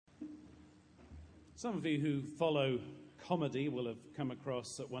Some of you who follow comedy will have come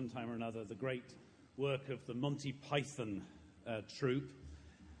across at one time or another the great work of the Monty Python troupe.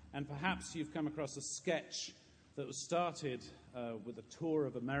 And perhaps you've come across a sketch that was started with a tour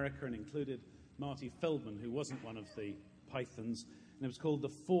of America and included Marty Feldman, who wasn't one of the Pythons, and it was called The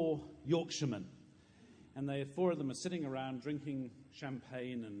Four Yorkshiremen. And the four of them are sitting around drinking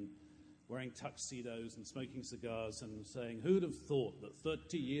champagne and wearing tuxedos and smoking cigars and saying, who'd have thought that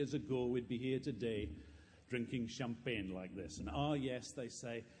 30 years ago we'd be here today drinking champagne like this? And yes, they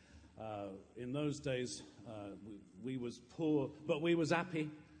say, in those days we was poor, but we was happy,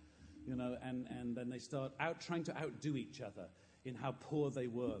 you know, and then they start trying to outdo each other in how poor they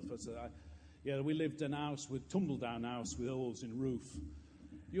were. So, we lived in a house with tumble-down house with holes in roof.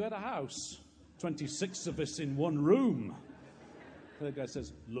 You had a house, 26 of us in one room. The guy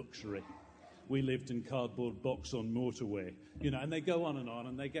says, luxury. We lived in cardboard box on motorway. You know, and they go on,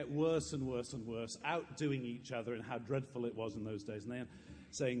 and they get worse and worse and worse, outdoing each other and how dreadful it was in those days. And they're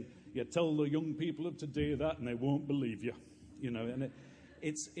saying, tell the young people of today that, and they won't believe you. You know, and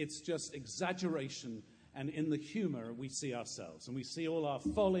it's just exaggeration. And in the humor, we see ourselves. And we see all our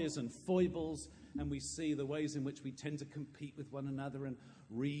follies and foibles, and we see the ways in which we tend to compete with one another and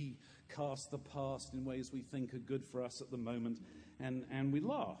recast the past in ways we think are good for us at the moment. And we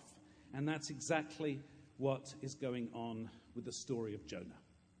laugh. And that's exactly what is going on with the story of Jonah.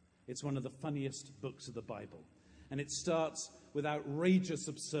 It's one of the funniest books of the Bible. And it starts with outrageous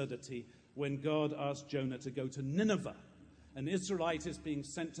absurdity when God asks Jonah to go to Nineveh. An Israelite is being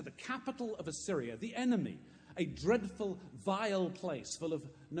sent to the capital of Assyria, the enemy, a dreadful, vile place full of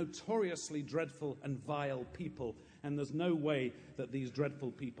notoriously dreadful and vile people. And there's no way that these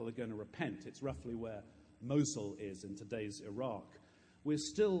dreadful people are going to repent. It's roughly where Mosul is in today's Iraq. We're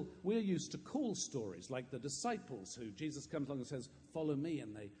used to cool stories like the disciples who Jesus comes along and says, follow me,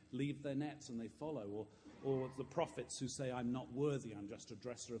 and they leave their nets and they follow, or the prophets who say, I'm not worthy, I'm just a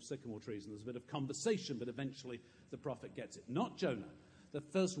dresser of sycamore trees, and there's a bit of conversation, but eventually the prophet gets it. Not Jonah. The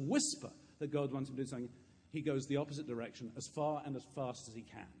first whisper that God wants him to do something, he goes the opposite direction as far and as fast as he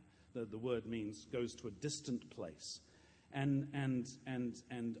can. The word means goes to a distant place. And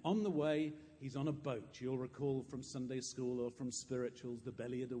on the way, he's on a boat. You'll recall from Sunday school or from spirituals, the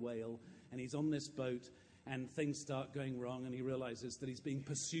belly of the whale. And he's on this boat, and things start going wrong, and he realizes that he's being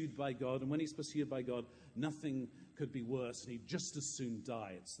pursued by God. And when he's pursued by God, nothing could be worse, and he'd just as soon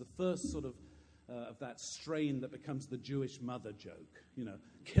die. It's the first sort of that strain that becomes the Jewish mother joke. You know,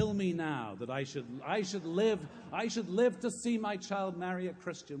 kill me now, that I should live to see my child marry a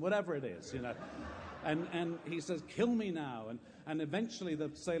Christian, whatever it is, you know. And he says, kill me now. And eventually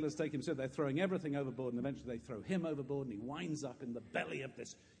the sailors take him, so they're throwing everything overboard, and eventually they throw him overboard, and he winds up in the belly of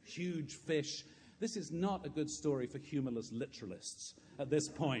this huge fish. This is not a good story for humorless literalists at this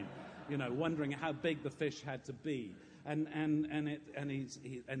point, you know, wondering how big the fish had to be. And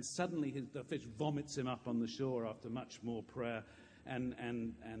suddenly the fish vomits him up on the shore after much more prayer, and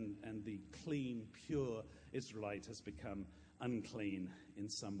the clean, pure Israelite has become unclean in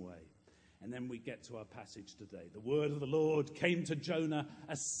some way. And then we get to our passage today. The word of the Lord came to Jonah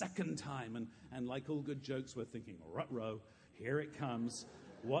a second time. And like all good jokes, we're thinking, ruh-roh, here it comes.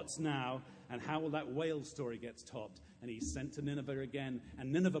 What's now? And how will that whale story get topped? And he's sent to Nineveh again.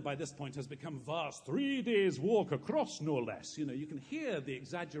 And Nineveh by this point has become vast. 3 days' walk across, no less. You know, you can hear the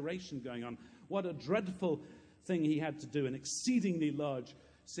exaggeration going on. What a dreadful thing he had to do, an exceedingly large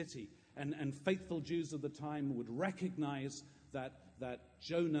city. And faithful Jews of the time would recognize that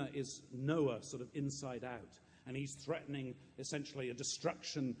Jonah is Noah sort of inside out. And he's threatening essentially a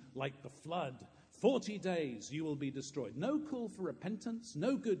destruction like the flood. 40 days you will be destroyed. No call for repentance,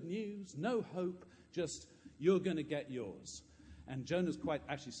 no good news, no hope, just you're going to get yours. And Jonah's quite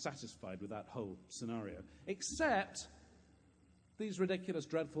actually satisfied with that whole scenario. Except these ridiculous,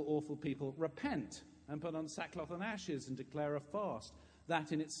 dreadful, awful people repent and put on sackcloth and ashes and declare a fast.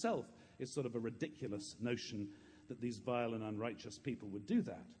 That in itself is sort of a ridiculous notion that these vile and unrighteous people would do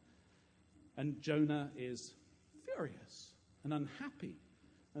that. And Jonah is furious and unhappy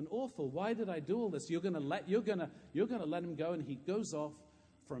and awful. Why did I do all this? You're going to let him go, and he goes off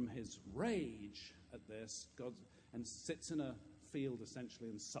from his rage at this, and sits in a field essentially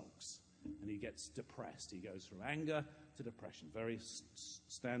and sulks, and he gets depressed. He goes from anger to depression, very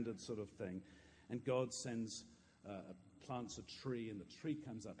standard sort of thing. And God plants a tree, and the tree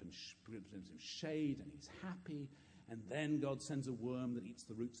comes up and gives him shade, and he's happy. And then God sends a worm that eats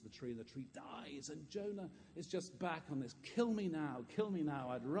the roots of the tree, and the tree dies. And Jonah is just back on this, kill me now,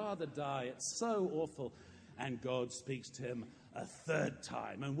 I'd rather die, it's so awful. And God speaks to him a third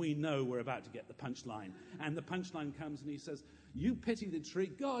time, and we know we're about to get the punchline. And the punchline comes, and he says, You pity the tree.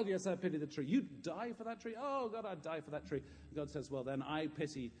 God, yes, I pity the tree. You'd die for that tree. Oh, God, I'd die for that tree. And God says, well, then I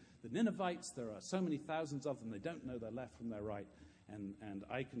pity the Ninevites. There are so many thousands of them. They don't know their left from their right. And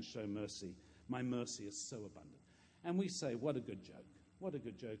I can show mercy. My mercy is so abundant. And we say, what a good joke. What a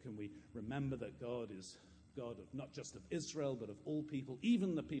good joke. And we remember that God is God of not just of Israel, but of all people,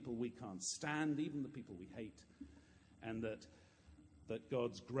 even the people we can't stand, even the people we hate. And that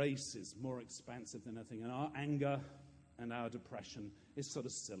God's grace is more expansive than anything. And our anger and our depression is sort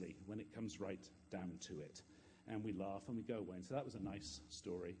of silly when it comes right down to it. And we laugh and we go away. And so that was a nice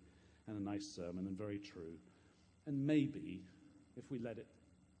story and a nice sermon and very true. And maybe if we let it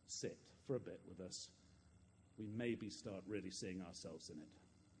sit for a bit with us, we maybe start really seeing ourselves in it.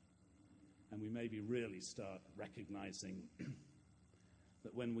 And we maybe really start recognizing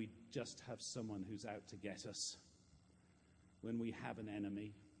that when we just have someone who's out to get us, when we have an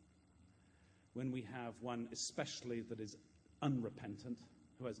enemy, when we have one especially that is unrepentant,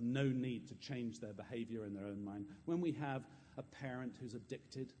 who has no need to change their behavior in their own mind, when we have a parent who's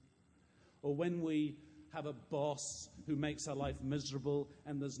addicted, or when we have a boss who makes our life miserable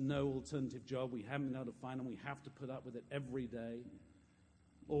and there's no alternative job, we haven't been able to find and we have to put up with it every day,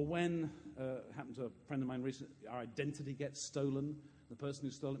 or when, happened to a friend of mine recently, our identity gets stolen. The person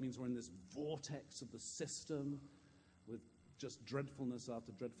who stole it means we're in this vortex of the system with just dreadfulness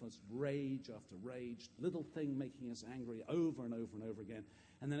after dreadfulness, rage after rage, little thing making us angry over and over and over again.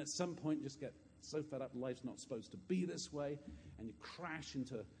 And then at some point you just get so fed up, life's not supposed to be this way, and you crash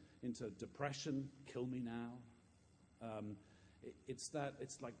into depression, kill me now. It's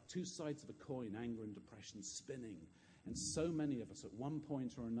like two sides of a coin, anger and depression spinning. And so many of us at one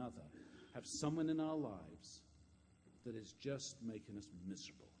point or another have someone in our lives that is just making us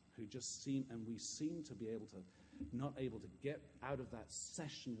miserable, who just seem, and we seem to be not able to get out of that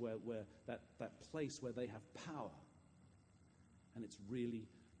session where that place where they have power. And it's really,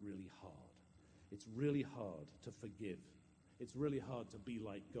 really hard. It's really hard to forgive. It's really hard to be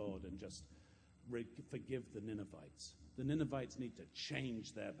like God and just forgive the Ninevites. The Ninevites need to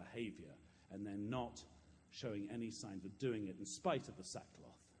change their behavior, and they're not showing any signs of doing it in spite of the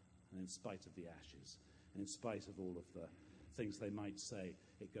sackcloth and in spite of the ashes and in spite of all of the things they might say.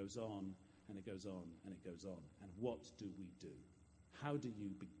 It goes on and it goes on and it goes on. And what do we do? How do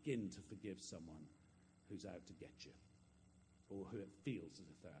you begin to forgive someone who's out to get you, or who it feels as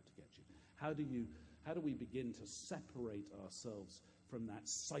if they're out to get you? How do we begin to separate ourselves from that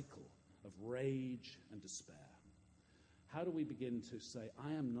cycle of rage and despair? How do we begin to say,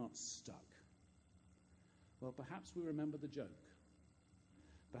 I am not stuck? Well, perhaps we remember the joke.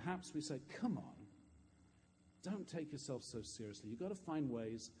 Perhaps we say, come on, don't take yourself so seriously. You've got to find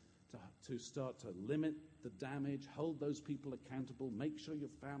ways to start to limit the damage, hold those people accountable, make sure your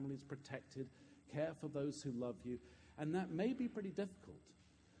family's protected, care for those who love you. And that may be pretty difficult,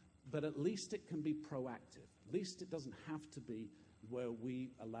 but at least it can be proactive. At least it doesn't have to be where we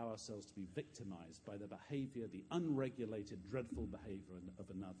allow ourselves to be victimized by the behavior, the unregulated, dreadful behavior of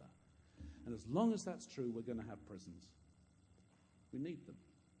another. And as long as that's true, we're going to have prisons. We need them.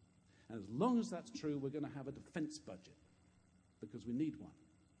 And as long as that's true, we're going to have a defense budget, because we need one.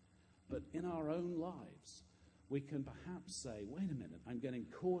 But in our own lives, we can perhaps say, wait a minute, I'm getting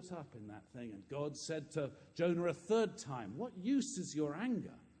caught up in that thing. And God said to Jonah a third time, what use is your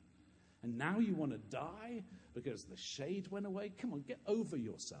anger? And now you want to die because the shade went away? Come on, get over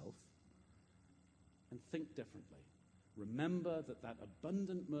yourself and think differently. Remember that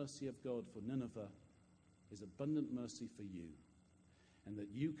abundant mercy of God for Nineveh is abundant mercy for you, and that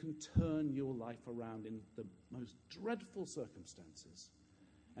you can turn your life around in the most dreadful circumstances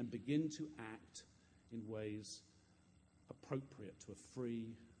and begin to act in ways appropriate to a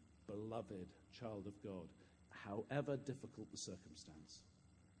free, beloved child of God, however difficult the circumstance,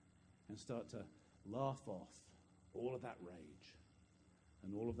 and start to laugh off all of that rage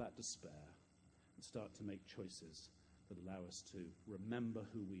and all of that despair and start to make choices that allow us to remember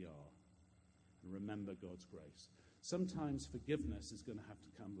who we are and remember God's grace. Sometimes forgiveness is going to have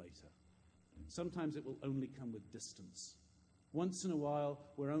to come later. Sometimes it will only come with distance. Once in a while,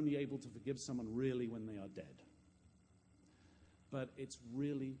 we're only able to forgive someone really when they are dead. But it's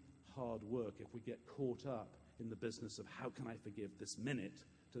really hard work if we get caught up in the business of how can I forgive this minute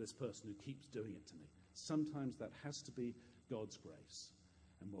to this person who keeps doing it to me. Sometimes that has to be God's grace.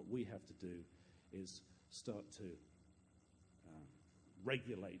 And what we have to do is start to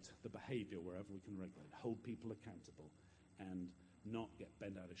regulate the behavior wherever we can regulate, hold people accountable, and not get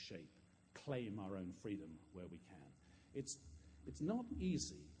bent out of shape, claim our own freedom where we can. It's not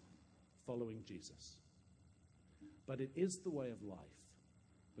easy following Jesus, but it is the way of life,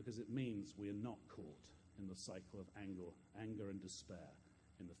 because it means we are not caught in the cycle of anger and despair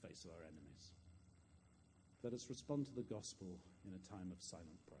in the face of our enemies. Let us respond to the gospel in a time of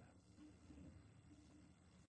silent prayer.